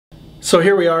So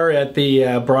here we are at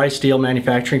the Bri Steel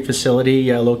manufacturing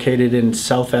facility located in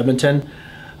South Edmonton.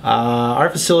 Our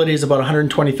facility is about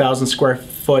 120,000 square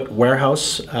foot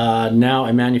warehouse, now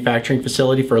a manufacturing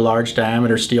facility for large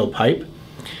diameter steel pipe.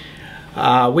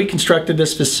 We constructed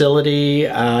this facility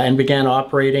and began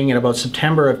operating in about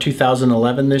September of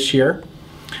 2011 this year.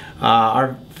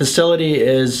 Our facility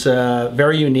is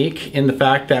very unique in the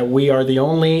fact that we are the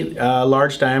only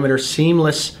large diameter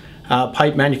seamless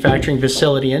pipe manufacturing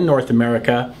facility in North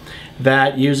America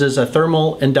that uses a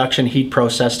thermal induction heat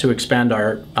process to expand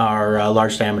our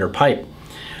large diameter pipe.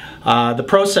 The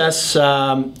process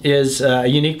is a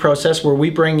unique process where we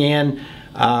bring in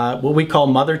what we call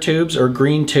mother tubes or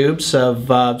green tubes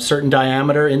of certain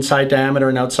diameter, inside diameter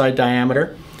and outside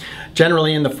diameter,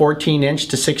 generally in the 14-inch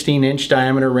to 16-inch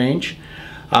diameter range.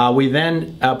 We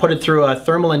then put it through a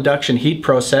thermal induction heat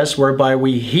process whereby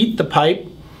we heat the pipe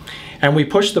and we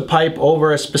push the pipe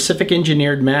over a specific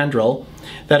engineered mandrel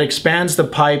that expands the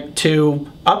pipe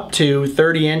to up to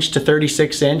 30-inch to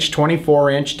 36-inch,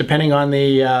 24-inch, depending on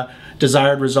the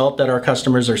desired result that our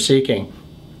customers are seeking.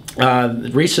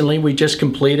 Recently, we just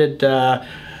completed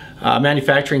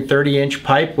manufacturing 30-inch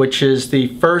pipe, which is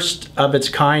the first of its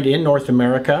kind in North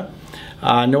America.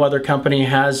 No other company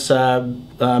has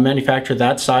manufactured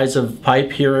that size of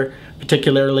pipe here,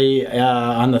 particularly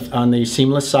on the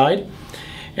seamless side.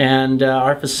 And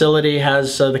our facility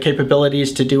has the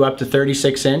capabilities to do up to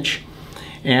 36-inch.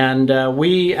 And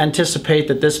we anticipate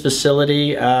that this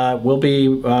facility will be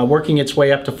working its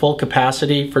way up to full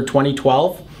capacity for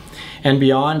 2012 and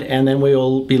beyond, and then we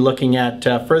will be looking at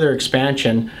further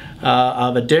expansion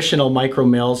of additional micro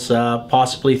mills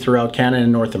possibly throughout Canada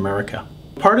and North America.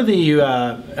 Part of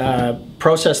the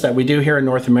process that we do here in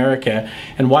North America,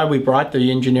 and why we brought the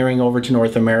engineering over to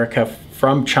North America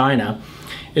from China,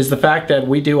 is the fact that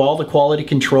we do all the quality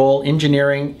control,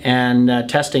 engineering, and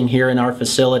testing here in our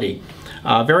facility.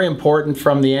 Very important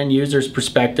from the end user's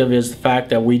perspective is the fact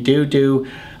that we do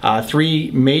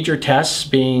three major tests,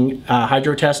 being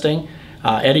hydro testing,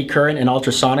 eddy current, and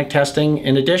ultrasonic testing.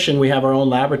 In addition, we have our own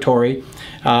laboratory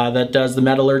that does the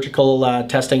metallurgical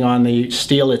testing on the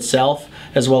steel itself,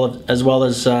 as well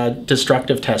as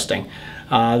destructive testing.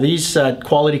 These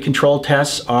quality control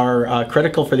tests are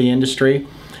critical for the industry,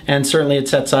 and certainly it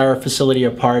sets our facility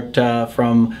apart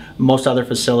from most other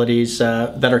facilities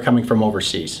that are coming from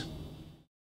overseas.